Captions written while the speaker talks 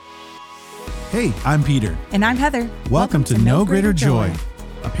Hey, I'm Peter. And I'm Heather. Welcome to No Greater Joy,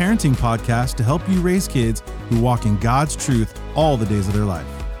 a parenting podcast to help you raise kids who walk in God's truth all the days of their life.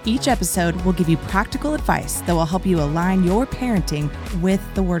 Each episode will give you practical advice that will help you align your parenting with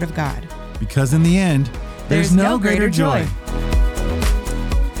the Word of God. Because in the end, there's no greater joy.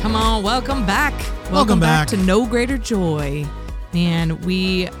 Come on, welcome back. Welcome back to No Greater Joy. Man,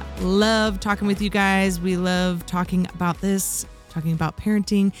 we love talking with you guys. We love talking about this, talking about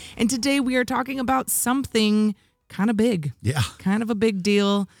parenting. And today we are talking about something kind of big. Yeah. Kind of a big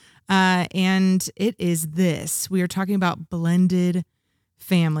deal. And it is this. We are talking about blended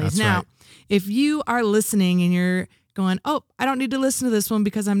families. That's now, right. If you are listening and you're going, oh, I don't need to listen to this one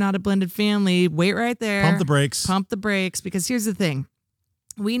because I'm not a blended family, wait right there. Pump the brakes. Pump the brakes, because here's the thing.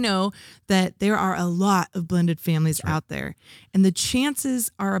 We know that there are a lot of blended families out there, and the chances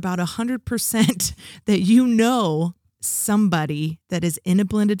are about 100% that you know somebody that is in a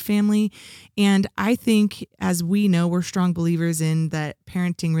blended family. And I think, as we know, we're strong believers in that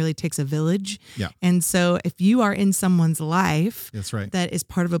parenting really takes a village. Yeah. And so if you are in someone's life That's right. that is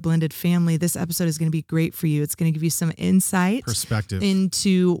part of a blended family, this episode is going to be great for you. It's going to give you some insight, Perspective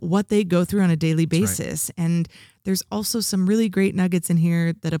into what they go through on a daily That's basis. And there's also some really great nuggets in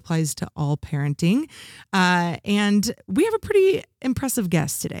here that applies to all parenting. And we have a pretty impressive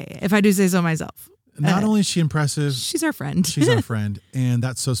guest today, if I do say so myself. Not only is she impressive, She's our friend. she's our friend, and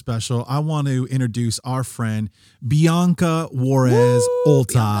that's so special. I want to introduce our friend, Bianca Juarez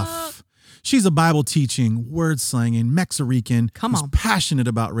Olthoff. Bianca. She's a Bible teaching, word slanging Mexican Come who's on. passionate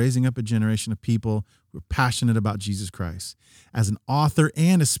about raising up a generation of people who are passionate about Jesus Christ. As an author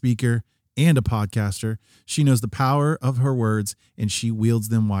and a speaker and a podcaster, she knows the power of her words and she wields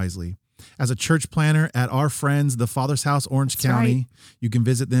them wisely. As a church planner at our friends, the Father's House, Orange That's County, right. you can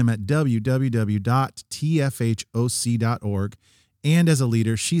visit them at www.tfhoc.org. And as a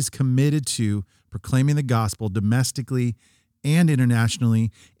leader, she's committed to proclaiming the gospel domestically and internationally,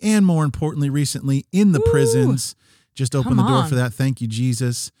 and more importantly, recently in the prisons. Just open the Come door on. for that. Thank you,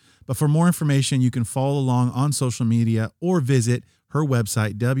 Jesus. But for more information, you can follow along on social media or visit her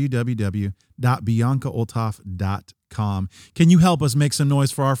website, www.biancaolthoff.com. Can you help us make some noise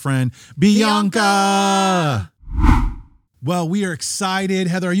for our friend, Bianca? Well, we are excited.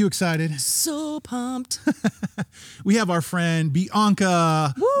 Heather, are you excited? So pumped. We have our friend,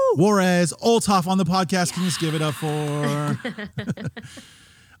 Bianca Juarez Olthoff on the podcast. Can you just give it up for?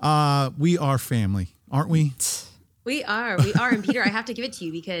 We are family, aren't we? We are. And Peter, I have to give it to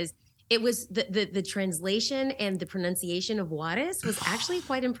you because it was the translation and the pronunciation of Juarez was actually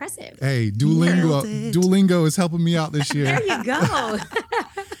quite impressive. Hey, Nailed it. Duolingo is helping me out this year. There you go.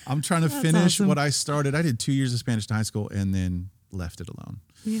 I'm trying to finish awesome. what I started. I did 2 years of Spanish in high school and then left it alone.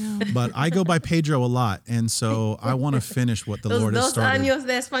 You know. But I go by Pedro a lot, and so I want to finish what the Lord has Dos started. años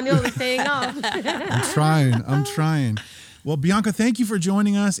de español is paying off. I'm trying. Well, Bianca, thank you for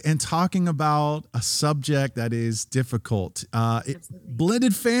joining us and talking about a subject that is difficult.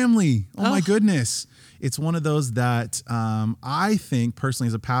 Blended family. Oh, my goodness. It's one of those that I think personally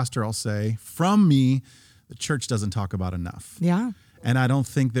as a pastor, I'll say, from me, the church doesn't talk about enough. Yeah. And I don't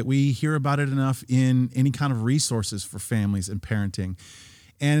think that we hear about it enough in any kind of resources for families and parenting.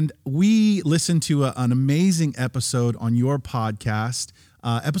 And we listened to an amazing episode on your podcast,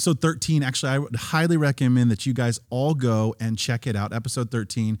 episode 13. Actually, I would highly recommend that you guys all go and check it out. Episode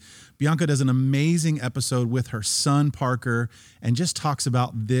 13. Bianca does an amazing episode with her son, Parker, and just talks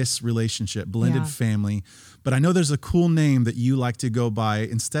about this relationship, blended Yeah. family. But I know there's a cool name that you like to go by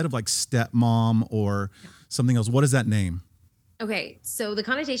instead of like stepmom or something else. What is that name? Okay, so the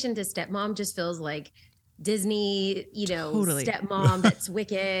connotation to stepmom just feels like Disney, Totally. stepmom that's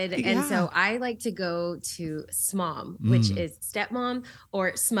wicked. Yeah. And so I like to go to smom, which is stepmom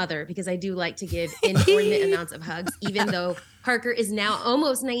or smother, because I do like to give inordinate amounts of hugs, even though Parker is now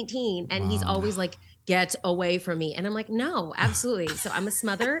almost 19 and he's always like, get away from me. And I'm like, no, absolutely. So I'm a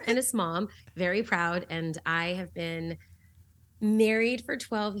smother and a smom, very proud. And I have been married for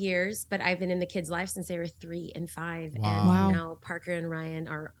 12 years, but I've been in the kids' life since they were 3 and 5. Wow. And Wow. now Parker and Ryan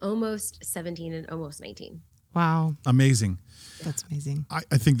are almost 17 and almost 19. Wow. Amazing. That's amazing. I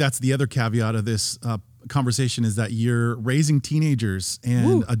think that's the other caveat of this conversation is that you're raising teenagers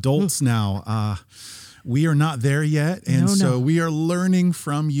and adults now. We are not there yet. And so we are learning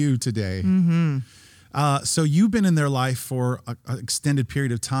from you today. Mm-hmm. So you've been in their life for an extended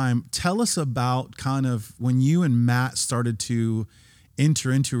period of time. Tell us about kind of when you and Matt started to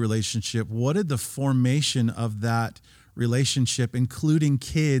enter into a relationship. What did the formation of that relationship, including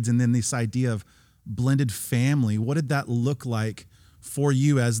kids, and then this idea of blended family, what did that look like for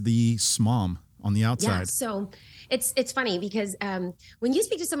you as the smom on the outside. Yeah, so it's funny because when you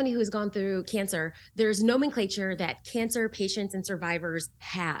speak to somebody who has gone through cancer, there's nomenclature that cancer patients and survivors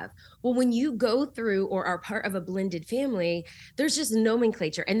have. Well, when you go through or are part of a blended family, there's just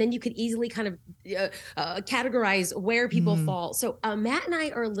nomenclature, and then you could easily kind of categorize where people fall. So Matt and I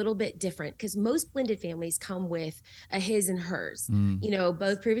are a little bit different because most blended families come with a his and hers.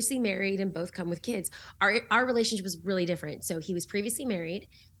 Both previously married and both come with kids. Our relationship was really different. So he was previously married.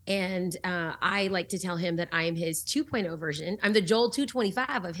 And I like to tell him that I am his 2.0 version. I'm the Joel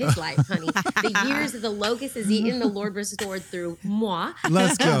 225 of his life, honey. The years that the locust has eaten, the Lord restored through moi.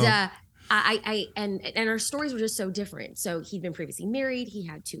 Let's go. And our stories were just so different. So he'd been previously married. He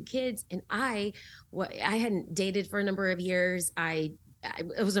had 2 kids. And I hadn't dated for a number of years. I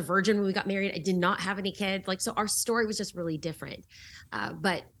was a virgin when we got married. I did not have any kids. So our story was just really different.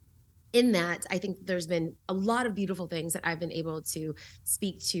 But in that, I think there's been a lot of beautiful things that I've been able to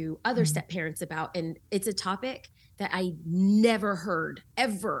speak to other step parents about. And it's a topic that I never heard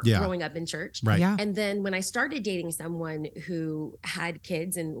ever growing up in church. Right. Yeah. And then when I started dating someone who had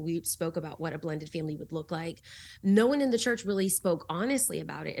kids and we spoke about what a blended family would look like, no one in the church really spoke honestly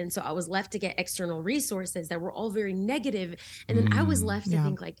about it. And so I was left to get external resources that were all very negative. And then I was left to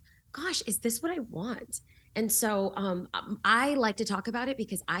think gosh, is this what I want? And so I like to talk about it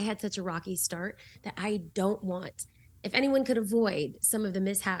because I had such a rocky start that I don't want. If anyone could avoid some of the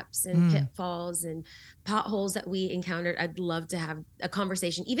mishaps and pitfalls and potholes that we encountered, I'd love to have a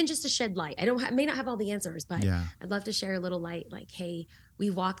conversation, even just to shed light. I may not have all the answers, but I'd love to share a little light. Like, hey, we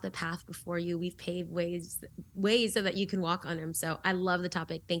walked the path before you. We've paved ways so that you can walk on them. So I love the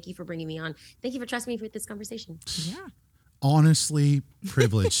topic. Thank you for bringing me on. Thank you for trusting me with this conversation. Yeah. Honestly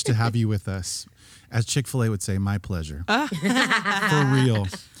privileged to have you with us. As Chick-fil-A would say, my pleasure. For real.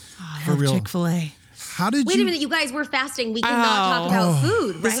 For real. Chick-fil-A. Wait a minute, you guys, we're fasting. We cannot talk about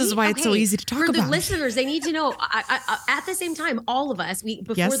food, right? This is why it's so easy to talk about. For the listeners, they need to know, at the same time, all of us,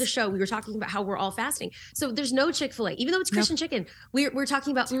 before the show, we were talking about how we're all fasting. So there's no Chick-fil-A. Even though it's Christian chicken, we're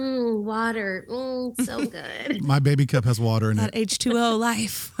talking about water. So good. My baby cup has water in it. That H2O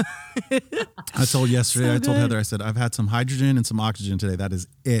life. I told Heather, I said, I've had some hydrogen and some oxygen today. That is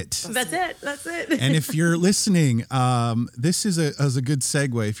it. That's it. And if you're listening, this is a good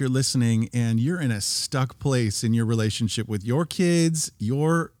segue. If you're listening and you're in a stuck place in your relationship with your kids,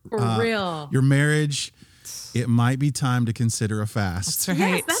 your marriage, it might be time to consider a fast. That's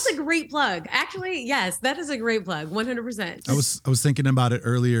right. Yes, that's a great plug. Actually, yes, that is a great plug. 100%. I was thinking about it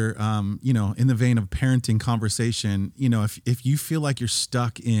earlier, in the vein of parenting conversation, if you feel like you're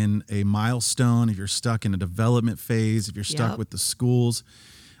stuck in a milestone, if you're stuck in a development phase, if you're stuck with the schools,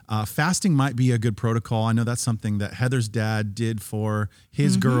 fasting might be a good protocol. I know that's something that Heather's dad did for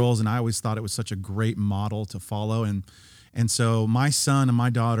his girls, and I always thought it was such a great model to follow. And so my son and my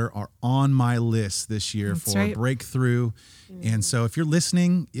daughter are on my list this year for a breakthrough. And so if you're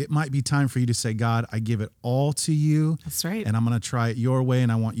listening, it might be time for you to say, God, I give it all to you. That's right. And I'm going to try it your way,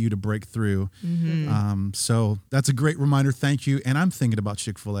 and I want you to break through. So that's a great reminder. Thank you. And I'm thinking about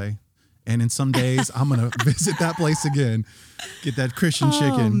Chick-fil-A. And in some days, I'm going to visit that place again, get that Christian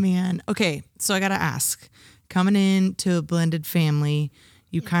chicken. Oh, man. Okay, so I got to ask, coming into a blended family,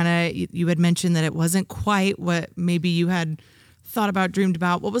 you had mentioned that it wasn't quite what maybe you had thought about, dreamed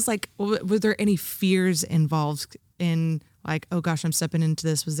about. Were there any fears involved in like, oh gosh, I'm stepping into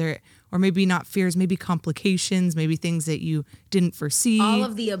this? Was there, or maybe not fears, maybe complications, maybe things that you didn't foresee? All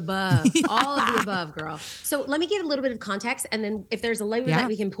of the above. All of the above, girl. So let me give a little bit of context, and then if there's a lever that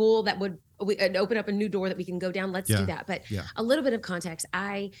we can pull that would open up a new door that we can go down, let's do that. But a little bit of context.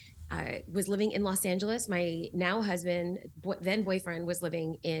 I was living in Los Angeles. My now husband, then boyfriend, was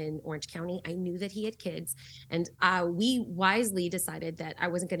living in Orange County. I knew that he had kids, and we wisely decided that I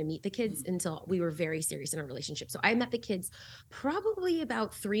wasn't going to meet the kids until we were very serious in our relationship. So I met the kids probably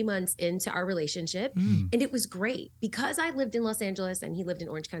about 3 months into our relationship, and it was great because I lived in Los Angeles and he lived in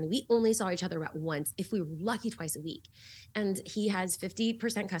Orange County. We only saw each other about once, if we were lucky, twice a week. And he has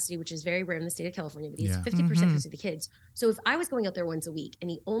 50% custody, which is very rare in the state of California, but he has 50% custody of the kids. So if I was going out there once a week and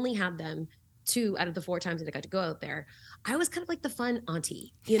he only had them 2 out of the 4 times that I got to go out there, I was kind of like the fun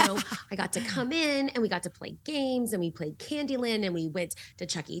auntie, I got to come in and we got to play games, and we played Candyland, and we went to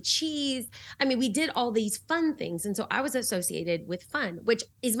Chuck E. Cheese. I mean, we did all these fun things. And so I was associated with fun, which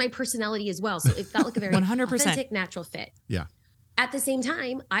is my personality as well. So it felt like a very 100%. Authentic, natural fit. Yeah. At the same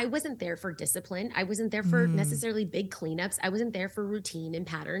time, I wasn't there for discipline. I wasn't there for necessarily big cleanups. I wasn't there for routine and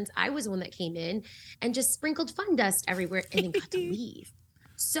patterns. I was the one that came in and just sprinkled fun dust everywhere and then got to leave.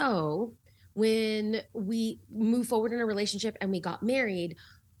 So when we moved forward in a relationship and we got married,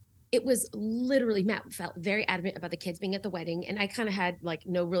 it was literally, Matt felt very adamant about the kids being at the wedding. And I kind of had like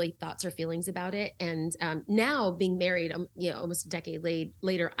no really thoughts or feelings about it. And now being married, almost a decade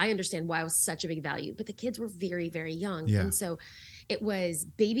later, I understand why it was such a big value, but the kids were very, very young. Yeah. And so it was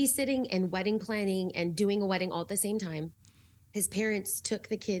babysitting and wedding planning and doing a wedding all at the same time. His parents took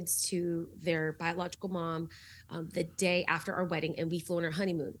the kids to their biological mom the day after our wedding, and we flew on our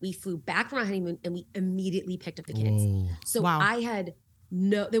honeymoon. We flew back from our honeymoon and we immediately picked up the kids. Whoa. So Wow.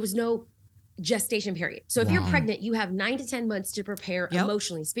 there was no gestation period. So if you're pregnant, you have 9 to 10 months to prepare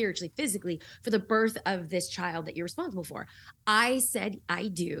emotionally, spiritually, physically for the birth of this child that you're responsible for. I said, I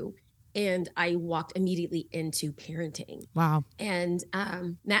do. And I walked immediately into parenting. Wow. And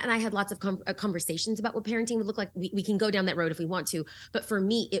Matt and I had lots of conversations about what parenting would look like. We can go down that road if we want to. But for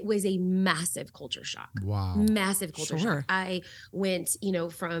me, it was a massive culture shock. Wow. Massive culture shock. I went,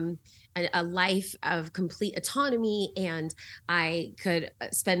 from a life of complete autonomy, and I could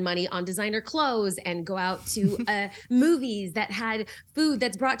spend money on designer clothes and go out to movies that had food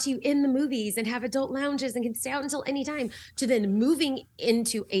that's brought to you in the movies and have adult lounges and can stay out until any time, to then moving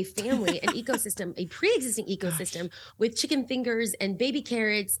into a family, an ecosystem, a pre-existing ecosystem with chicken fingers and baby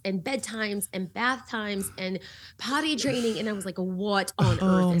carrots and bedtimes and bath times and potty training. And I was like, what on earth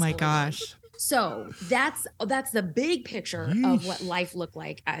Oh is my going gosh. on? So that's the big picture of what life looked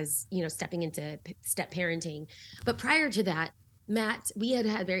like as, stepping into step parenting. But prior to that, Matt, we had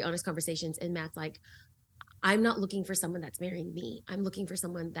very honest conversations, and Matt's like, I'm not looking for someone that's marrying me. I'm looking for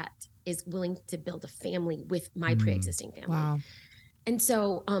someone that is willing to build a family with my pre-existing family. Wow. And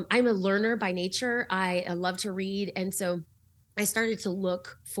so I'm a learner by nature. I love to read. And so I started to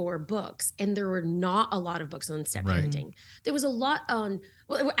look for books, and there were not a lot of books on step parenting. There was a lot on,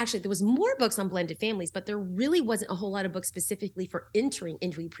 there was more books on blended families, but there really wasn't a whole lot of books specifically for entering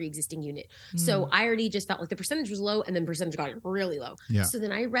into a pre-existing unit. So I already just felt like the percentage was low, and then percentage got really low. Yeah. So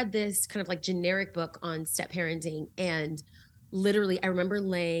then I read this kind of like generic book on step parenting, and literally, I remember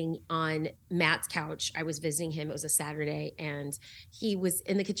laying on Matt's couch. I was visiting him. It was a Saturday, and he was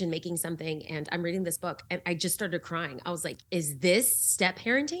in the kitchen making something, and I'm reading this book, and I just started crying. I was like, is this step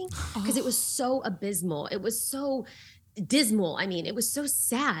parenting? Because it was so abysmal. It was so dismal. I mean, it was so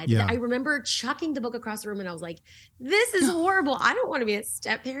sad. Yeah. I remember chucking the book across the room, and I was like, this is horrible. I don't want to be a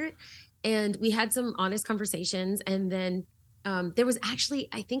step parent. And we had some honest conversations, and then there was actually,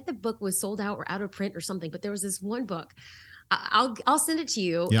 I think the book was sold out or out of print or something, but there was this one book. I'll send it to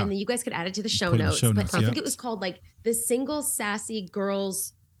you, and then you guys could add it to the show notes. But I think it was called like the Single Sassy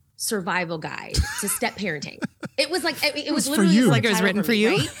Girls Survival Guide to Step Parenting. It was like, it was literally like it was written for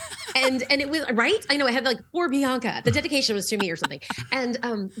you. Right? And it was right. I know, I had like, for Bianca, the dedication was to me or something. And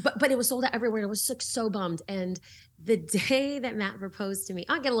but it was sold out everywhere, and I was so bummed. And the day that Matt proposed to me,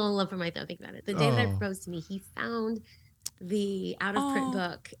 I'll get a little love from my thumb, think about it. The day that Matt proposed to me, he found the out of print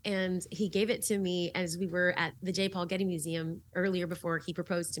book, and he gave it to me as we were at the J. Paul Getty Museum earlier before he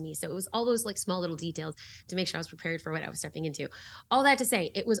proposed to me. So it was all those like small little details to make sure I was prepared for what I was stepping into. All that to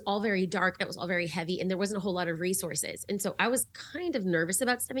say, it was all very dark. It was all very heavy, and there wasn't a whole lot of resources. And so I was kind of nervous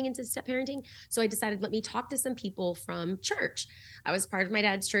about stepping into step parenting. So I decided, let me talk to some people from church. I was part of my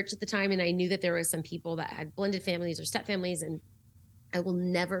dad's church at the time, and I knew that there were some people that had blended families or step families. And I will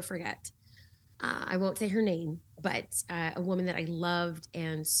never forget, I won't say her name, but a woman that I loved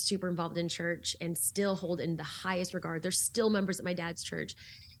and super involved in church and still hold in the highest regard. They're still members at my dad's church.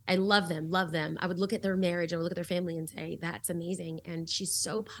 I love them. I would look at their marriage, I would look at their family and say, that's amazing. And she's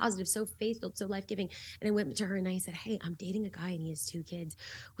so positive, so faithful, so life-giving. And I went to her and I said, hey, I'm dating a guy and he has 2 kids.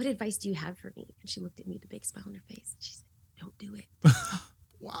 What advice do you have for me? And she looked at me with a big smile on her face. She said, don't do it.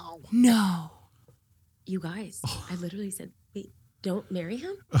 Wow. No. You guys, I literally said, wait, don't marry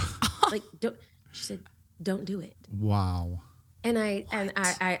him? Like, don't. She said, don't do it. Wow. And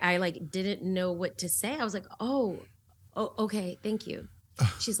I like didn't know what to say. I was like, oh, okay, thank you.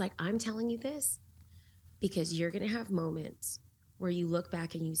 She's like, I'm telling you this because you're going to have moments where you look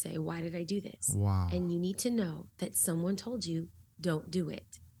back and you say, why did I do this? Wow. And you need to know that someone told you, don't do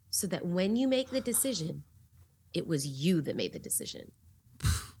it. So that when you make the decision, it was you that made the decision.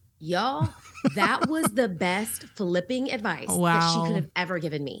 Y'all, that was the best flipping advice that she could have ever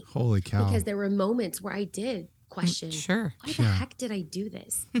given me. Holy cow. Because there were moments where I did question, why the heck did I do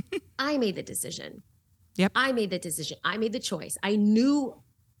this? I made the decision. Yep. I made the decision. I made the choice. I knew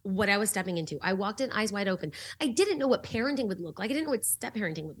what I was stepping into. I walked in eyes wide open. I didn't know what parenting would look like. I didn't know what step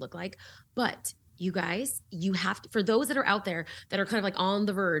parenting would look like, but you guys, you have to, for those that are out there that are kind of like on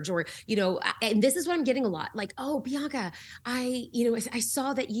the verge or, and this is what I'm getting a lot, like, oh, Bianca, I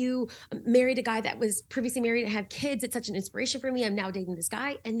saw that you married a guy that was previously married and had kids. It's such an inspiration for me. I'm now dating this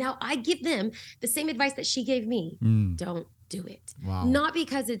guy. And now I give them the same advice that she gave me. Don't do it. Wow. Not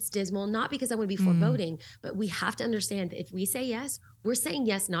because it's dismal, not because I want to be foreboding, but we have to understand that if we say yes, we're saying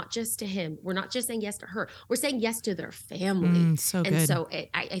yes, not just to him. We're not just saying yes to her. We're saying yes to their family. So and good. so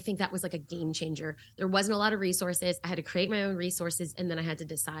I think that was like a game changer. There wasn't a lot of resources. I had to create my own resources. And then I had to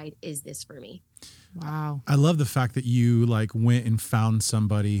decide, is this for me? Wow. I love the fact that you like went and found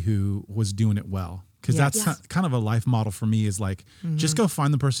somebody who was doing it well. Because that's kind of a life model for me is like, just go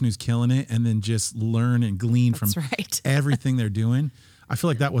find the person who's killing it and then just learn and glean from everything they're doing. I feel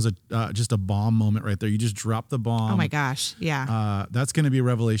like that was just a bomb moment right there. You just dropped the bomb. Oh my gosh. Yeah. That's going to be a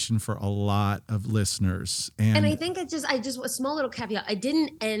revelation for a lot of listeners. And I think I just a small little caveat. I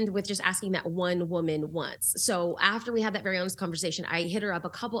didn't end with just asking that one woman once. So after we had that very honest conversation, I hit her up a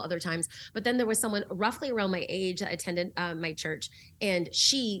couple other times, but then there was someone roughly around my age that attended my church. And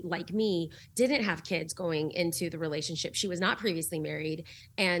she, like me, didn't have kids going into the relationship. She was not previously married.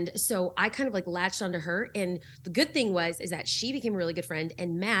 And so I kind of like latched onto her. And the good thing is that she became a really good friend.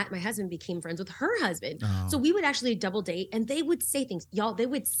 And Matt, my husband, became friends with her husband. Oh. So we would actually double date and they would say things. Y'all, they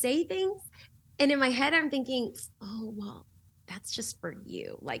would say things. And in my head, I'm thinking, oh, well, that's just for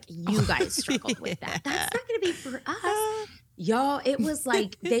you. Like you guys struggled with that. That's not going to be for us. Y'all, it was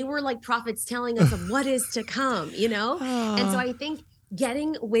like they were like prophets telling us of what is to come, you know? And so I think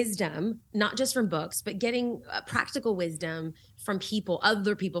getting wisdom, not just from books, but getting practical wisdom from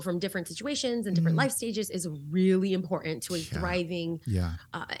other people from different situations and different life stages is really important to a thriving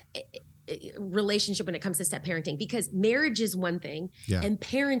relationship when it comes to step parenting, because marriage is one thing and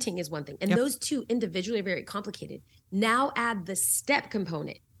parenting is one thing. And those two individually are very complicated. Now add the step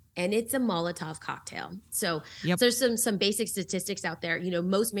component. And it's a Molotov cocktail. So there's some basic statistics out there. You know,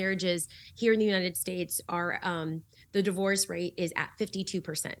 most marriages here in the United States are the divorce rate is at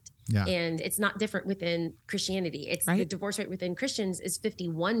 52%. Yeah. And it's not different within Christianity. It's the divorce rate within Christians is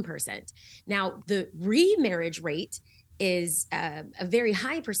 51%. Now, the remarriage rate is a very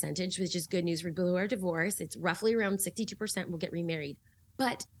high percentage, which is good news for people who are divorced. It's roughly around 62% will get remarried.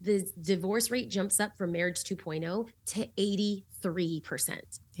 But the divorce rate jumps up from marriage 2.0 to 83%.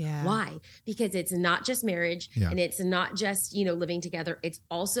 Yeah. Why? Because it's not just marriage and it's not just, living together. It's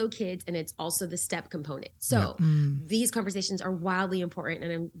also kids and it's also the step component. So these conversations are wildly important.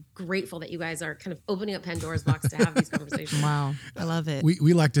 And I'm grateful that you guys are kind of opening up Pandora's box to have these conversations. Wow. I love it.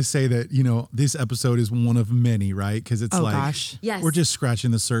 We like to say that, this episode is one of many, right? Because it's we're just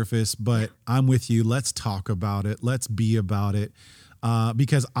scratching the surface, but I'm with you. Let's talk about it. Let's be about it.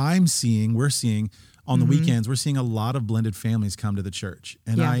 Because we're seeing on the weekends, we're seeing a lot of blended families come to the church.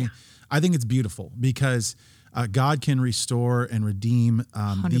 And I think it's beautiful because God can restore and redeem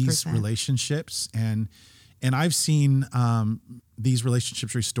these relationships. And I've seen these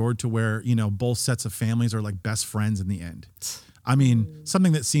relationships restored to where, both sets of families are like best friends in the end. I mean,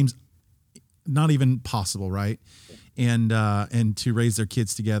 something that seems not even possible, right? And to raise their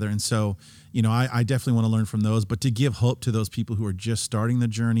kids together. And so, I definitely want to learn from those, but to give hope to those people who are just starting the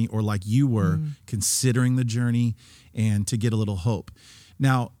journey or like you were considering the journey and to get a little hope.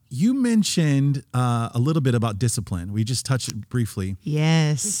 Now, you mentioned a little bit about discipline. We just touched it briefly.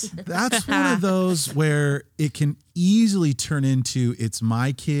 Yes. That's one of those where it can easily turn into it's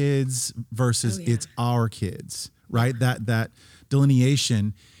my kids versus it's our kids, right? That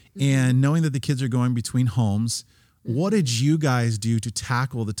delineation and knowing that the kids are going between homes. What did you guys do to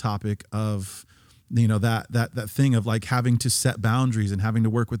tackle the topic of, that thing of like having to set boundaries and having to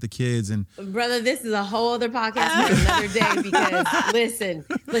work with the kids? And brother, this is a whole other podcast for another day because listen,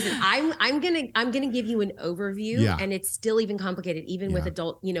 I'm gonna give you an overview and it's still even complicated, even with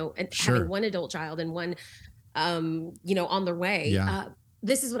adult, and having one adult child and one, on their way.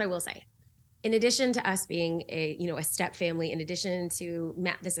 This is what I will say. In addition to us being a step family, in addition to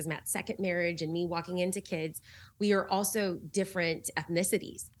this is Matt's second marriage and me walking into kids, we are also different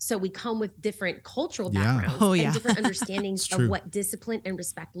ethnicities. So we come with different cultural backgrounds and different understandings of what discipline and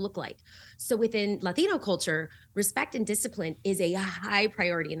respect look like. So within Latino culture, respect and discipline is a high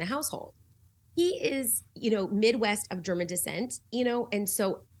priority in the household. He is, Midwest of German descent, and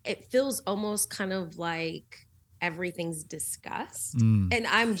so it feels almost kind of like everything's discussed. And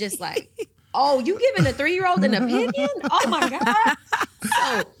I'm just like, oh, you giving a 3-year-old an opinion? Oh my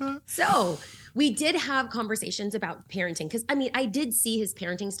God. So we did have conversations about parenting because I did see his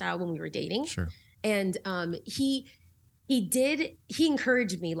parenting style when we were dating. Sure. And he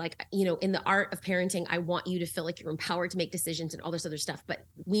encouraged me like, in the art of parenting, I want you to feel like you're empowered to make decisions and all this other stuff. But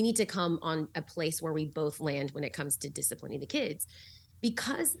we need to come on a place where we both land when it comes to disciplining the kids.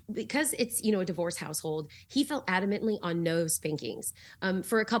 Because it's, a divorce household, he felt adamantly on no spankings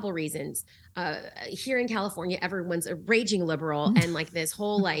for a couple reasons. here in California, everyone's a raging liberal and like this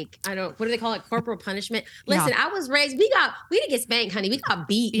whole like, what do they call it? Corporal punishment. Listen, I was raised, we didn't get spanked, honey. We got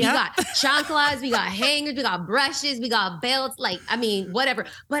beat. We got chanclas, we got hangers, we got brushes, we got belts. Like, I mean, whatever.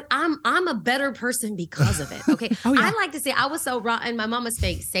 But I'm a better person because of it. Okay. I like to say I was so rotten. My mama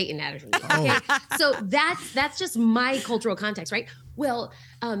spanked Satan out of me. Okay. So that's just my cultural context, right? Well,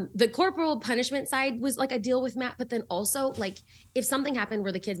 the corporal punishment side was like a deal with Matt, but then also like if something happened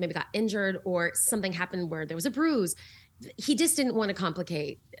where the kids maybe got injured or something happened where there was a bruise, he just didn't want to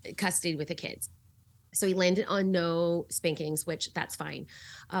complicate custody with the kids. So he landed on no spankings, which that's fine.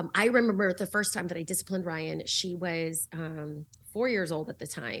 I remember the first time that I disciplined Ryan, she was 4 years old at the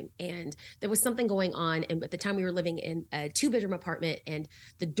time. And there was something going on. And at the time we were living in a 2-bedroom apartment and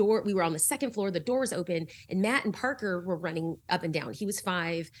we were on the second floor, the door was open and Matt and Parker were running up and down. He was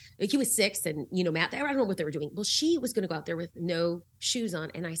 5, he was 6. And Matt, I don't know what they were doing. Well, she was going to go out there with no shoes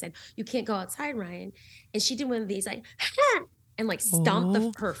on. And I said, you can't go outside, Ryan. And she did one of these like, and like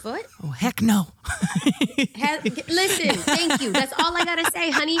stomped her foot. Oh, heck no. Listen, thank you. That's all I got to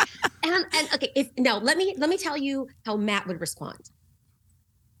say, honey. And okay, let me tell you how Matt would respond.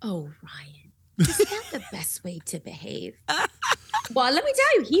 Oh, Ryan, is that the best way to behave? Well, let me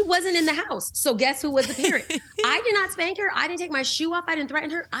tell you, he wasn't in the house. So guess who was the parent? I did not spank her. I didn't take my shoe off. I didn't threaten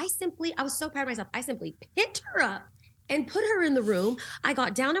her. I was so proud of myself. I simply picked her up and put her in the room. I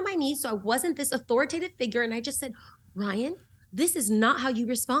got down on my knees so I wasn't this authoritative figure. And I just said, Ryan, this is not how you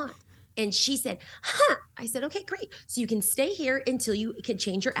respond. And she said, I said, okay, great. So you can stay here until you can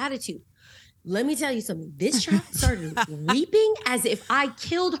change your attitude. Let me tell you something. This child started weeping as if I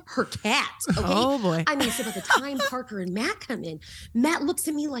killed her cat. Okay. Oh boy. I mean, so by the time Parker and Matt come in, Matt looks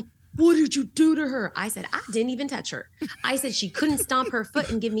at me like, what did you do to her? I said, I didn't even touch her. I said she couldn't stomp her foot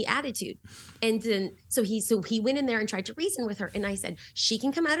and give me attitude. And then so he went in there and tried to reason with her. And I said, she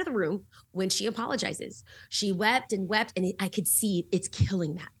can come out of the room when she apologizes. She wept and wept. And I could see it's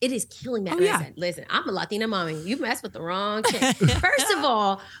killing Matt. It is killing Matt. Oh, and yeah. I said, listen, I'm a Latina mommy. You messed with the wrong chick. First of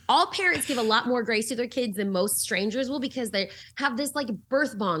all parents give a lot more grace to their kids than most strangers will because they have this like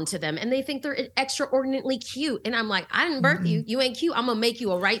birth bond to them. And they think they're extraordinarily cute. And I'm like, I didn't birth you. You ain't cute. I'm going to make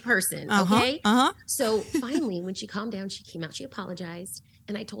you a right person. Okay. So finally, when she calmed down, she came out, she apologized.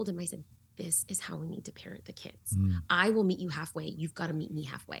 And I told him, I said, this is how we need to parent the kids. I will meet you halfway. You've got to meet me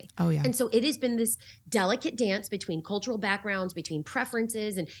halfway. Oh, yeah. And so it has been this delicate dance between cultural backgrounds, between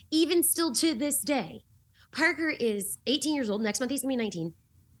preferences, and even still to this day. Parker is 18 years old. Next month, he's going to be 19.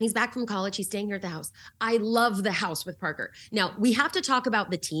 He's back from college. He's staying here at the house. I love the house with Parker. Now, we have to talk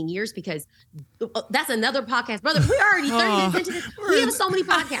about the teen years because that's another podcast. Brother, we're already 30 minutes into this. We have so many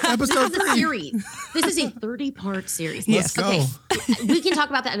podcasts. This is a series. This is a 30-part series. Let's go. Okay. We can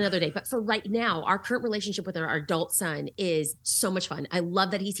talk about that another day. But for right now, our current relationship with our adult son is so much fun. I love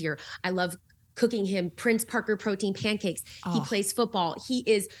that he's here. I love cooking him Prince Parker protein pancakes. He plays football. He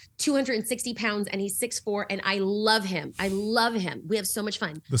is 260 pounds and he's 6'4", and I love him. I love him. We have so much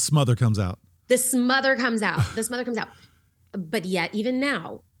fun. The smother comes out. But yet, even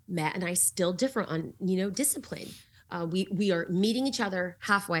now, Matt and I still differ on, discipline. We are meeting each other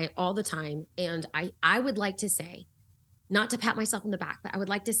halfway all the time. And I would like to say, not to pat myself on the back, but I would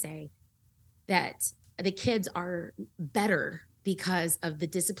like to say that the kids are better because of the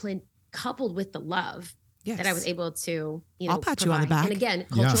discipline coupled with the love that I was able to, I'll pat provide. you on the back. And again,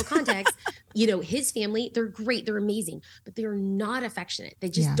 cultural context, his family, they're great. They're amazing, but they're not affectionate. They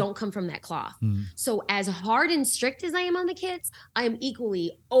just don't come from that cloth. So as hard and strict as I am on the kids, I am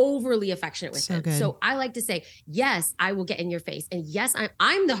equally overly affectionate with them. Good. So I like to say, yes, I will get in your face. And yes,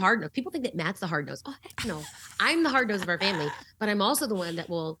 I'm the hard nose. People think that Matt's the hard nose. Oh, heck no. I'm the hard nose of our family, but I'm also the one that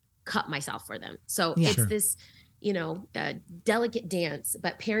will cut myself for them. So it's this, delicate dance,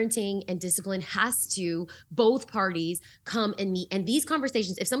 but parenting and discipline has to, both parties come and meet. And these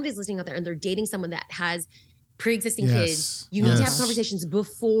conversations, if somebody's listening out there and they're dating someone that has pre-existing kids, you need to have conversations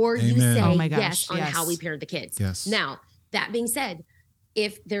before you say yes on how we parent the kids. Yes. Now, that being said,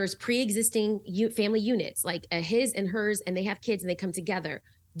 if there's pre-existing family units like his and hers, and they have kids and they come together,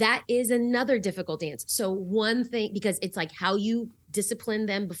 that is another difficult dance. So one thing, because it's like how you discipline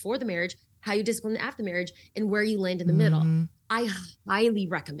them before the marriage, how you discipline them after marriage, and where you land in the middle. I highly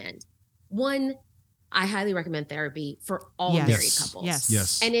recommend therapy for all married couples.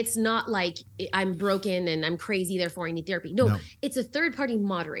 Yes. And it's not like I'm broken and I'm crazy, therefore I need therapy. No. It's a third-party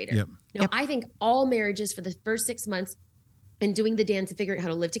moderator. Now, I think all marriages for the first 6 months and doing the dance and figuring out how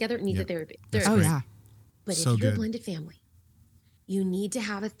to live together need the therapy. Oh, yeah. But So if you're good. a blended family, you need to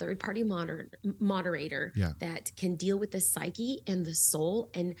have a third-party moderator Yeah. that can deal with the psyche and the soul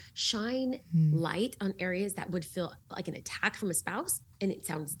and shine light on areas that would feel like an attack from a spouse. And it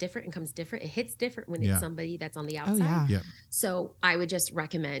sounds different and comes different. It hits different when it's somebody that's on the outside. Oh, yeah. Yeah. So I would just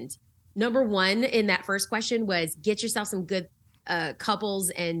recommend, number one in that first question was get yourself some good couples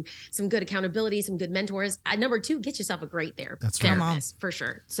and some good accountability, some good mentors. Number two, get yourself a great therapist for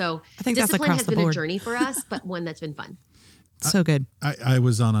sure. So I think that's discipline across has the been board. a journey for us, but one that's been fun. So good. I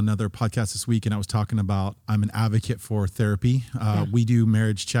was on another podcast this week and I was talking about I'm an advocate for therapy. We do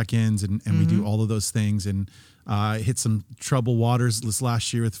marriage check-ins and we do all of those things. And I hit some troubled waters this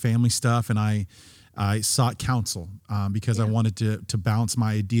last year with family stuff. And I sought counsel because I wanted to balance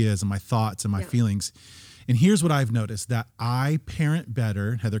my ideas and my thoughts and my feelings. And here's what I've noticed, that I parent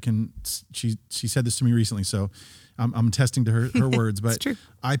better. Heather she said this to me recently, so I'm attesting to her words, but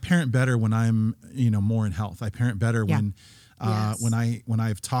I parent better when I'm, more in health. I parent better when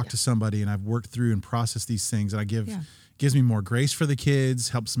I've talked to somebody and I've worked through and processed these things, and I gives me more grace for the kids,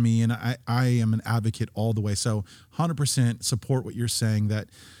 helps me. And I am an advocate all the way. So 100% support what you're saying, that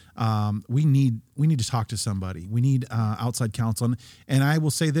we need to talk to somebody. We need outside counsel. And I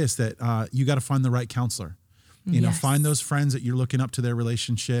will say this, that you got to find the right counselor. Find those friends that you're looking up to their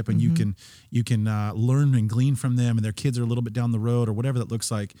relationship, and you can learn and glean from them, and their kids are a little bit down the road or whatever that looks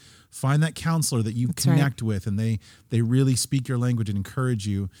like. Find that counselor that you connect with, and they really speak your language and encourage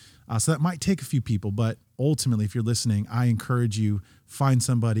you. So that might take a few people, but ultimately, if you're listening, I encourage you, find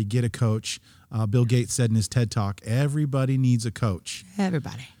somebody, get a coach. Bill Gates said in his TED Talk, everybody needs a coach.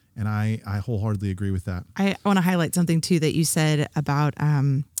 Everybody. And I wholeheartedly agree with that. I want to highlight something too that you said about,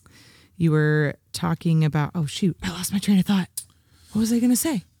 you were talking about, oh shoot, I lost my train of thought. What was I going to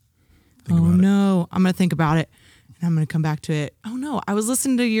say? I'm going to think about it and I'm going to come back to it. Oh no, I was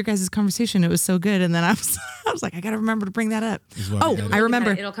listening to your guys' conversation. It was so good. And then I was like, I got to remember to bring that up. I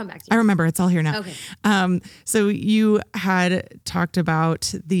remember. It'll come back to you. I remember. It's all here now. Okay. So you had talked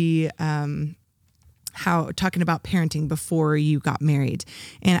about the, talking about parenting before you got married.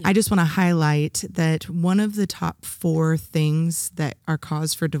 And I just want to highlight that one of the top 4 things that are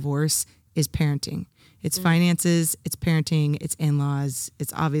cause for divorce is parenting. It's finances, it's parenting, it's in-laws.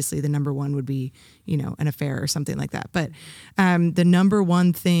 It's obviously the number one would be, an affair or something like that. But the number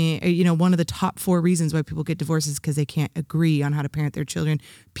one thing, one of the top 4 reasons why people get divorced is because they can't agree on how to parent their children,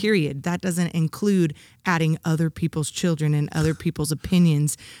 period. That doesn't include adding other people's children and other people's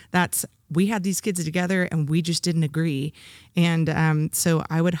opinions. We had these kids together and we just didn't agree. And so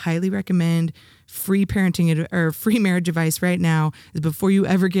I would highly recommend free parenting or free marriage advice right now is before you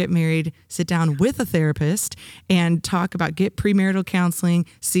ever get married, sit down with a therapist and get premarital counseling,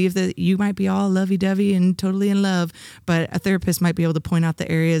 see if you might be all lovey-dovey and totally in love, but a therapist might be able to point out the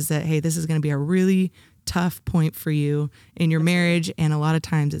areas that, hey, this is going to be a really tough point for you in your marriage. And a lot of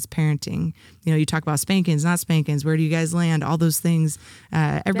times it's parenting. You talk about spankings, not spankings. Where do you guys land? All those things.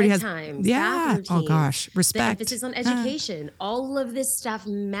 Everybody Bedtimes, has, bath oh routines, gosh, respect. The emphasis on education. All of this stuff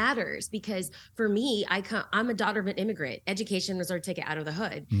matters because for me, I'm a daughter of an immigrant. Education was our ticket out of the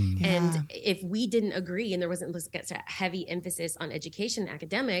hood. And if we didn't agree and there wasn't a heavy emphasis on education and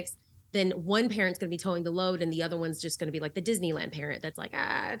academics, then one parent's going to be towing the load and the other one's just going to be like the Disneyland parent that's like,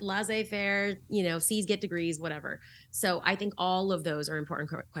 laissez-faire, C's get degrees, whatever. So I think all of those are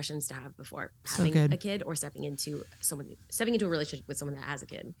important questions to have before having a kid or stepping into a relationship with someone that has a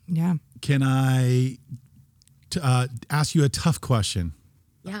kid. Yeah. Can I ask you a tough question?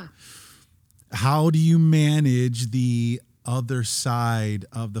 Yeah. How do you manage the other side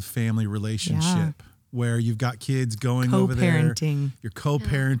of the family relationship? Where you've got kids going over there, you're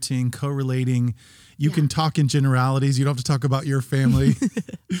co-parenting, co-relating. You can talk in generalities. You don't have to talk about your family.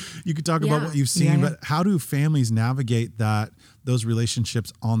 You can talk about what you've seen, but how do families navigate those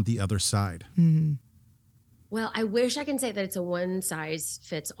relationships on the other side? Mm-hmm. Well, I wish I can say that it's a one size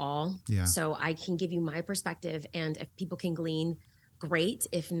fits all. Yeah. So I can give you my perspective, and if people can glean, great.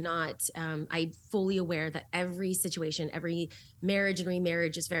 If not, I'm fully aware that every situation, every marriage and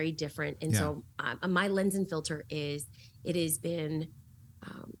remarriage is very different. And so my lens and filter is, it's been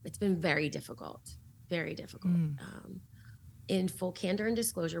very difficult, very difficult. In full candor and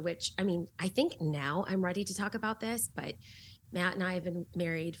disclosure, which, I think now I'm ready to talk about this, but Matt and I have been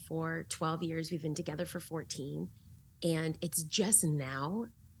married for 12 years. We've been together for 14. And it's just now,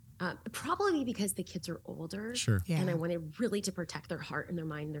 probably because the kids are older. Sure. And I wanted really to protect their heart and their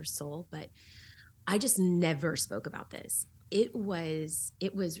mind and their soul. But I just never spoke about this. It was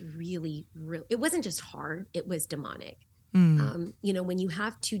really, it wasn't just hard. It was demonic. When you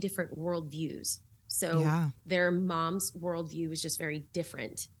have 2 different worldviews. So their mom's worldview is just very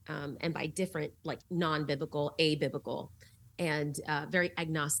different. And by different, like non-biblical, abiblical. and very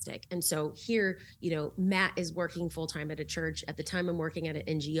agnostic. And so here, Matt is working full-time at a church. At the time I'm working at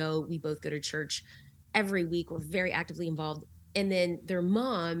an NGO. We both go to church every week. We're very actively involved. And then their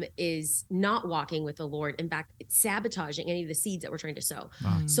mom is not walking with the Lord. In fact, it's sabotaging any of the seeds that we're trying to sow.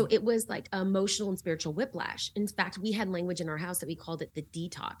 Wow. So it was like emotional and spiritual whiplash. In fact, we had language in our house that we called it the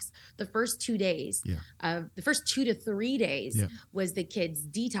detox. The first 2 days, the first 2 to 3 days was the kids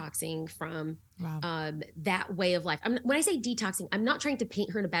detoxing from that way of life. When I say detoxing, I'm not trying to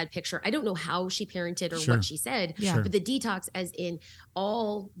paint her in a bad picture. I don't know how she parented or what she said, but the detox as in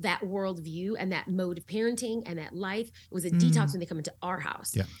all that worldview and that mode of parenting and that life, it was a detox when they come into our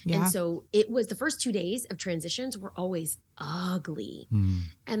house. And so it was the first 2 days of transitions were always ugly.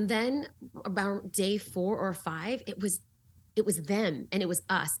 And then about day 4 or 5, it was them and it was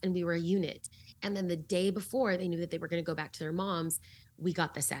us and we were a unit. And then the day before they knew that they were going to go back to their moms, we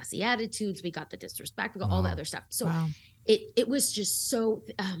got the sassy attitudes, we got the disrespect, we got all the other stuff. So it was just so,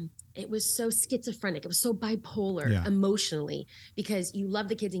 it was so schizophrenic. It was so bipolar emotionally because you love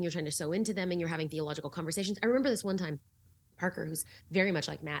the kids and you're trying to sow into them and you're having theological conversations. I remember this one time, Parker, who's very much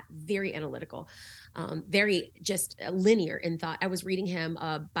like Matt, very analytical, very just linear in thought. I was reading him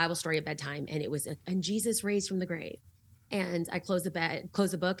a Bible story at bedtime and it was, and Jesus raised from the grave. And I closed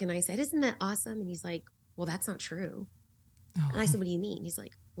the book and I said, isn't that awesome? And he's like, well, that's not true. And I said, what do you mean? He's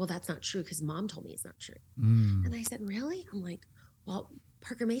like, well, that's not true because mom told me it's not true. And I said, really? I'm like, well,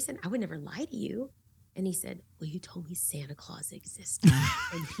 Parker Mason, I would never lie to you. And he said, well, you told me Santa Claus existed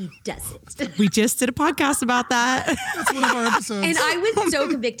and he doesn't. We just did a podcast about that. That's one of our episodes. And I was so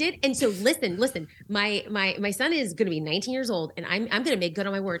convicted. And so listen, my son is going to be 19 years old and I'm going to make good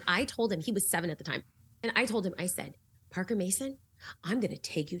on my word. I told him, he was 7 at the time. And I told him, I said, Parker Mason, I'm going to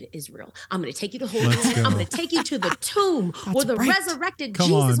take you to Israel. I'm going to take you to Holy Land. I'm going to take you to the tomb where the resurrected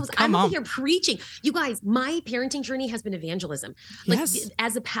Jesus was. I'm over here preaching. You guys, my parenting journey has been evangelism. Like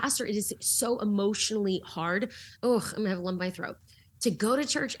as a pastor, it is so emotionally hard. Oh, I'm going to have a lump in my throat. To go to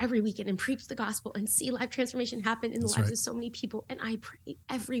church every weekend and preach the gospel and see life transformation happen in the lives of so many people. And I pray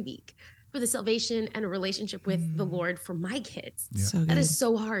every week for the salvation and a relationship with the Lord for my kids. That is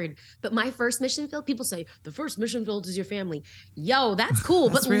so hard. But my first mission field, people say, the first mission field is your family. Yo, that's cool.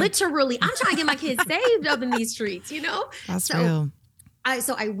 But literally, I'm trying to get my kids saved up in these streets, That's real.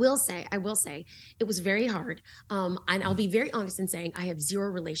 So I will say it was very hard. And I'll be very honest in saying I have zero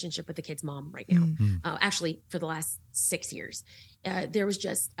relationship with the kid's mom right now. Actually, for the last 6 years. There was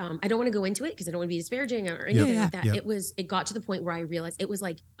just, I don't want to go into it because I don't want to be disparaging or anything like that. It got to the point where I realized it was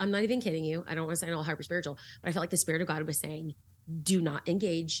like, I'm not even kidding you. I don't want to sound all hyper spiritual, but I felt like the Spirit of God was saying, do not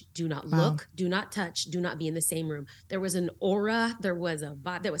engage, do not look, do not touch, do not be in the same room. There was an aura, there was a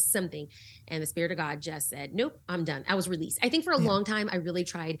vibe, there was something. And the Spirit of God just said, nope, I'm done. I was released. I think for a long time, I really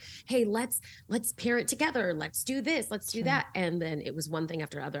tried, hey, let's parent together. Let's do this, let's do that. And then it was one thing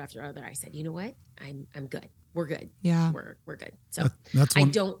after other. I said, you know what? I'm good. We're good. Yeah. We're good. So I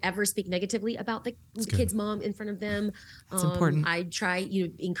don't ever speak negatively about the kid's mom in front of them. That's important. I try,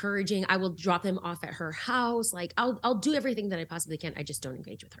 encouraging. I will drop them off at her house. Like I'll do everything that I possibly can. I just don't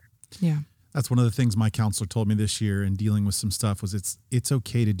engage with her. Yeah. That's one of the things my counselor told me this year in dealing with some stuff was it's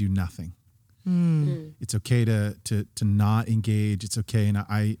okay to do nothing. It's okay to not engage. It's okay. And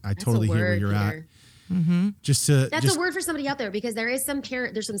I totally hear where you're at. That's a word for somebody out there because there is some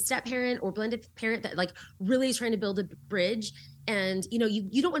parent, there's some step parent or blended parent that like really is trying to build a bridge. And, you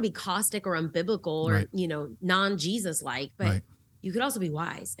don't want to be caustic or unbiblical or, non-Jesus like, but you could also be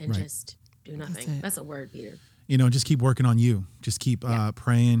wise and just do nothing. That's a word, Peter. Just keep working on you. Just keep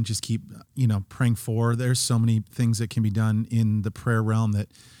praying. Just keep, praying for. There's so many things that can be done in the prayer realm that,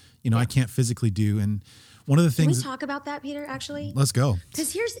 I can't physically do. And one of the things. Can we talk about that, Peter, actually? Let's go.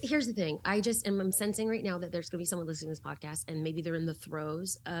 Because here's the thing. I'm sensing right now that there's going to be someone listening to this podcast and maybe they're in the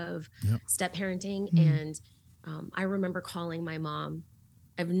throes of step parenting. And I remember calling my mom.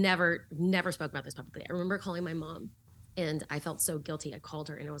 I've never spoke about this publicly. I remember calling my mom and I felt so guilty. I called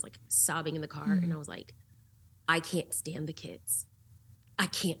her and I was like sobbing in the car and I was like, I can't stand the kids. I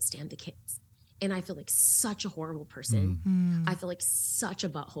can't stand the kids. And I feel like such a horrible person. I feel like such a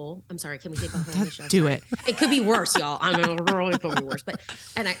butthole. I'm sorry. Can we say butthole on the show? Do it. It could be worse, y'all. I mean, it really could be worse.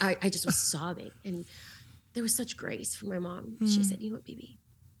 And I just was sobbing. And there was such grace from my mom. She said, you know what, BB?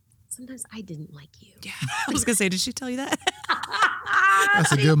 Sometimes I didn't like you. Yeah. I was going to say, did she tell you that?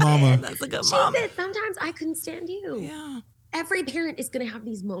 That's a good mama. That's a good mom. She said, sometimes I couldn't stand you. Yeah. Every parent is going to have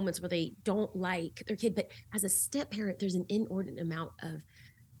these moments where they don't like their kid. But as a step parent, there's an inordinate amount of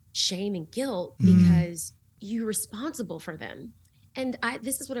shame and guilt because you're responsible for them. And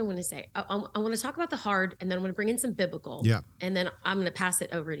this is what I want to say. I want to talk about the hard, and then I'm going to bring in some biblical. Yeah. And then I'm going to pass it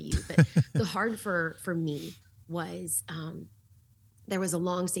over to you. But the hard for me was there was a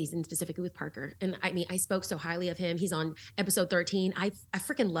long season specifically with Parker. And I mean, I spoke so highly of him. He's on episode 13. I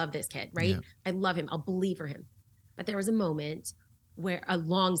freaking love this kid, right? Yeah. I love him. I'll believe for him. But there was a moment where there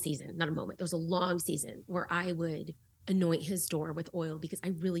was a long season where I would anoint his door with oil because I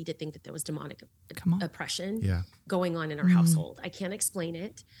really did think that there was demonic oppression going on in our household. I can't explain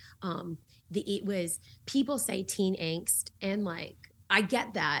it. It was, people say teen angst, and like, I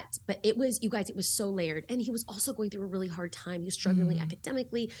get that, but it was so layered. And he was also going through a really hard time. He was struggling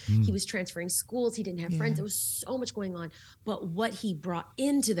academically. He was transferring schools. He didn't have friends. There was so much going on. But what he brought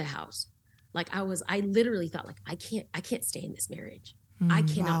into the house, like I literally thought like, I can't stay in this marriage. I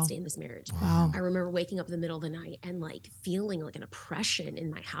cannot stay in this marriage. Wow. I remember waking up in the middle of the night and like feeling like an oppression in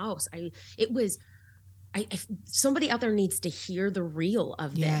my house. Somebody out there needs to hear the real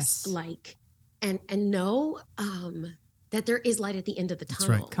of this, like, and know that there is light at the end of the tunnel.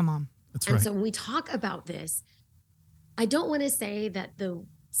 That's right. Come on. That's and right. so when we talk about this, I don't want to say that the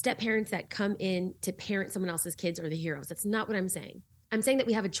step parents that come in to parent someone else's kids are the heroes. That's not what I'm saying. I'm saying that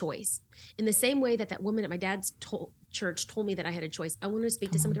we have a choice. In the same way that woman at my dad's church told me that I had a choice, I want to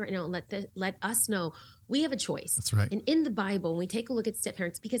speak to somebody right now and let us know we have a choice. That's right. And in the Bible, when we take a look at step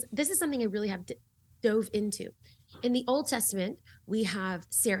parents, because this is something I really have dove into. In the Old Testament, we have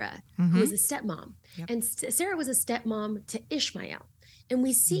Sarah, who is a stepmom. Yep. And Sarah was a stepmom to Ishmael. And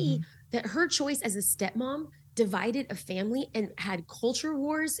we see that her choice as a stepmom divided a family and had culture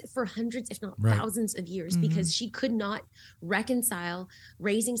wars for hundreds, if not thousands of years, because she could not reconcile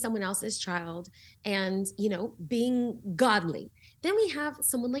raising someone else's child and, being godly. Then we have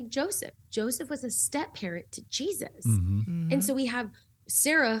someone like Joseph. Joseph was a step parent to Jesus. And so we have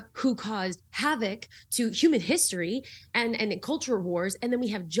Sarah, who caused havoc to human history and cultural wars. And then we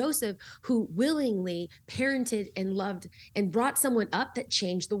have Joseph, who willingly parented and loved and brought someone up that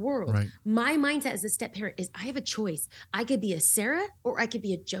changed the world. Right. My mindset as a step parent is I have a choice. I could be a Sarah or I could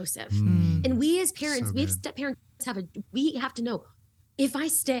be a Joseph. And we as parents, we as step parents we have to know, if I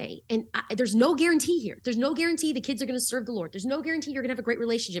stay and there's no guarantee here. There's no guarantee the kids are going to serve the Lord. There's no guarantee you're going to have a great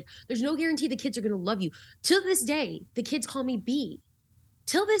relationship. There's no guarantee the kids are going to love you. To this day, the kids call me B.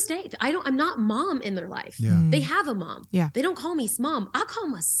 Till this day, I'm not mom in their life. Yeah. They have a mom. Yeah. They don't call me mom. I call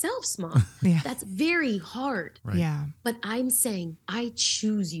myself mom. That's very hard. Right. Yeah. But I'm saying I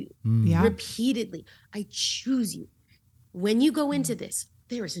choose you repeatedly. I choose you. When you go into this,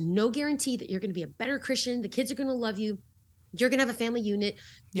 there is no guarantee that you're going to be a better Christian. The kids are going to love you. You're going to have a family unit.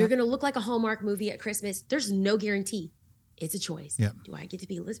 You're going to look like a Hallmark movie at Christmas. There's no guarantee. It's a choice. Yep. Do I get to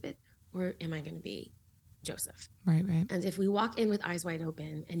be Elizabeth or am I going to be Joseph? Right. And if we walk in with eyes wide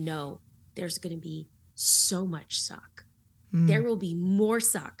open and know there's going to be so much suck, there will be more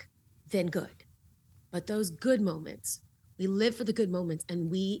suck than good. But those good moments, we live for the good moments,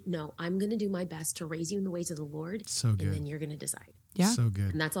 and we know I'm going to do my best to raise you in the ways of the Lord. So good. And then you're going to decide. Yeah. So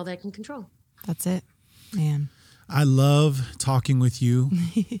good. And that's all that I can control. That's it, man. I love talking with you,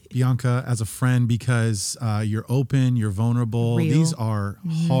 Bianca, as a friend, because you're open, you're vulnerable. Real. These are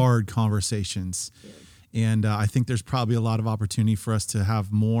hard conversations. Yeah. And I think there's probably a lot of opportunity for us to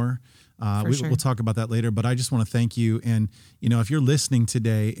have more. We'll talk about that later, but I just want to thank you. And, if you're listening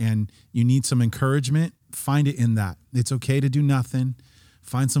today and you need some encouragement, find it in that. It's okay to do nothing.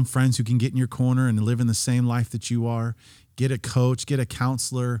 Find some friends who can get in your corner and live in the same life that you are. Get a coach, get a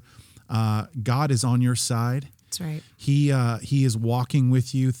counselor. God is on your side. That's right. He is walking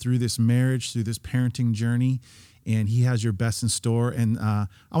with you through this marriage, through this parenting journey. And he has your best in store. And I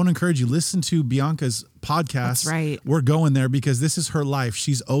want to encourage you, listen to Bianca's podcast. That's right. We're going there because this is her life.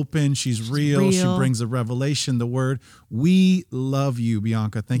 She's open. She's real. She brings the revelation, the word. We love you,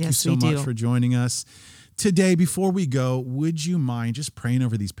 Bianca. Thank you so much for joining us. Today, before we go, would you mind just praying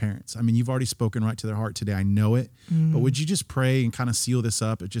over these parents? I mean, you've already spoken right to their heart today. I know it. But would you just pray and kind of seal this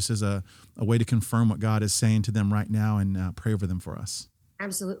up just as a way to confirm what God is saying to them right now and pray over them for us?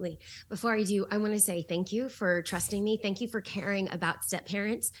 Absolutely. Before I do, I want to say thank you for trusting me. Thank you for caring about step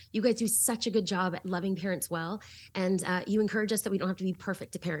parents. You guys do such a good job at loving parents well. And you encourage us that we don't have to be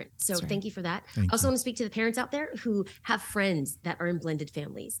perfect to parent. So thank you for that. I also want to speak to the parents out there who have friends that are in blended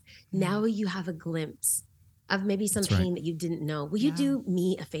families. Now you have a glimpse of maybe some pain that you didn't know. Will you do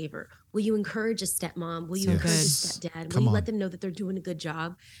me a favor? Will you encourage a stepmom? Will you encourage a stepdad? Will you let them know that they're doing a good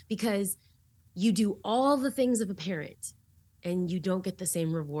job? Because you do all the things of a parent and you don't get the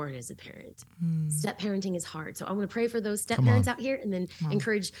same reward as a parent. Step parenting is hard. So I want to pray for those step parents out here and then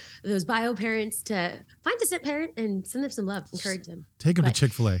encourage those bio parents to find a step parent and send them some love, encourage them. Take them to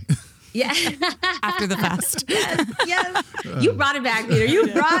Chick-fil-A. Yeah. After the fast. Yes. You brought it back, Peter. You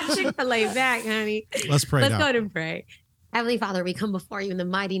brought Chick-fil-A back, honey. Let's pray. Let's go ahead and pray. Heavenly Father, we come before you in the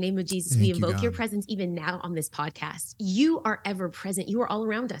mighty name of Jesus. Thank We you, invoke God. your presence even now on this podcast. You are ever present. You are all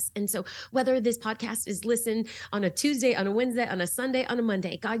around us. And so whether this podcast is listened on a Tuesday, on a Wednesday, on a Sunday, on a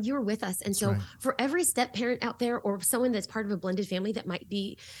Monday, God, you're with us. And That's so right. for every step parent out there or someone that's part of a blended family that might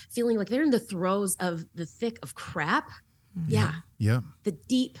be feeling like they're in the throes of the thick of crap, yeah, Yep. the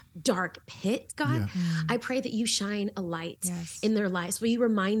deep, dark pit, God, Yeah. I pray that you shine a light Yes. in their lives. Will you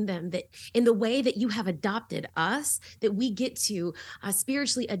remind them that in the way that you have adopted us, that we get to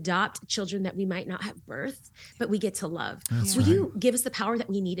spiritually adopt children that we might not have birthed, but we get to love. That's Will right. you give us the power that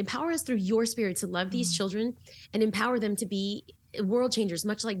we need? Empower us through your spirit to love these children and empower them to be world changers,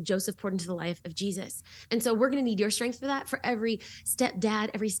 much like Joseph poured into the life of Jesus. And so we're going to need your strength for that, for every stepdad,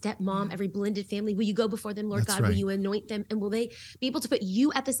 every stepmom, every blended family. Will you go before them, Lord That's God? right. Will you anoint them? And will they be able to put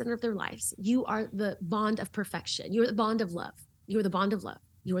you at the center of their lives? You are the bond of perfection. You are the bond of love. You are the bond of love.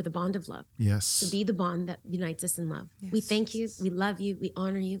 You are the bond of love. Yes. So be the bond that unites us in love. We thank you. We love you. We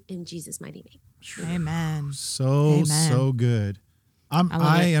honor you in Jesus' mighty name. Amen. So good.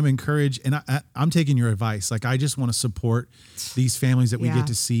 I am encouraged, and I'm taking your advice. Like, I just want to support these families that we get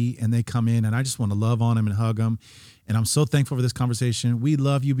to see, and they come in, and I just want to love on them and hug them. And I'm so thankful for this conversation. We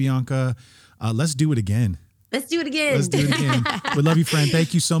love you, Bianca. Let's do it again. Let's do it again. Let's do it again. We love you, friend.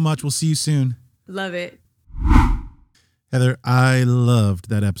 Thank you so much. We'll see you soon. Love it. Heather, I loved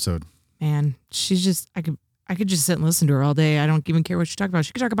that episode. Man, she's just, I could just sit and listen to her all day. I don't even care what she talked about.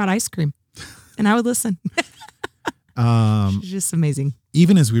 She could talk about ice cream and I would listen. She's just amazing.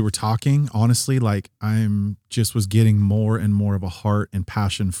 Even as we were talking, honestly, like was getting more and more of a heart and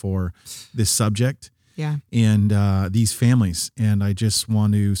passion for this subject. Yeah. And these families. And I just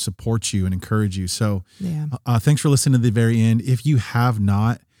want to support you and encourage you. So thanks for listening to the very end. If you have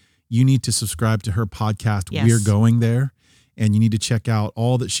not, you need to subscribe to her podcast. Yes. We're Going There. And you need to check out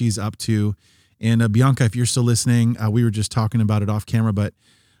all that she's up to. And Bianca, if you're still listening, we were just talking about it off camera, but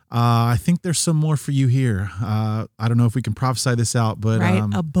I think there's some more for you here. I don't know if we can prophesy this out, but write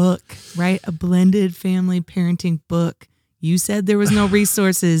a book, write a blended family parenting book. You said there was no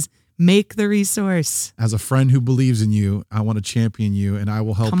resources. Make the resource. As a friend who believes in you, I want to champion you and I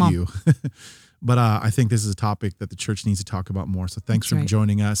will help you. But I think this is a topic that the church needs to talk about more. So thanks for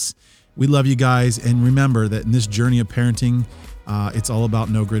joining us. We love you guys. And remember that in this journey of parenting, it's all about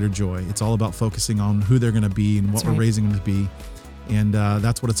no greater joy. It's all about focusing on who they're going to be and what we're raising them to be. And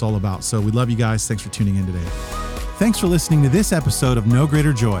that's what it's all about. So we love you guys. Thanks for tuning in today. Thanks for listening to this episode of No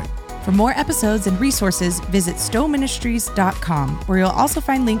Greater Joy. For more episodes and resources, visit stowministries.com, where you'll also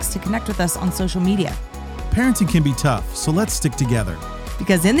find links to connect with us on social media. Parenting can be tough, so let's stick together.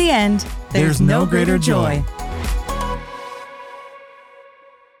 Because in the end, there's no greater joy.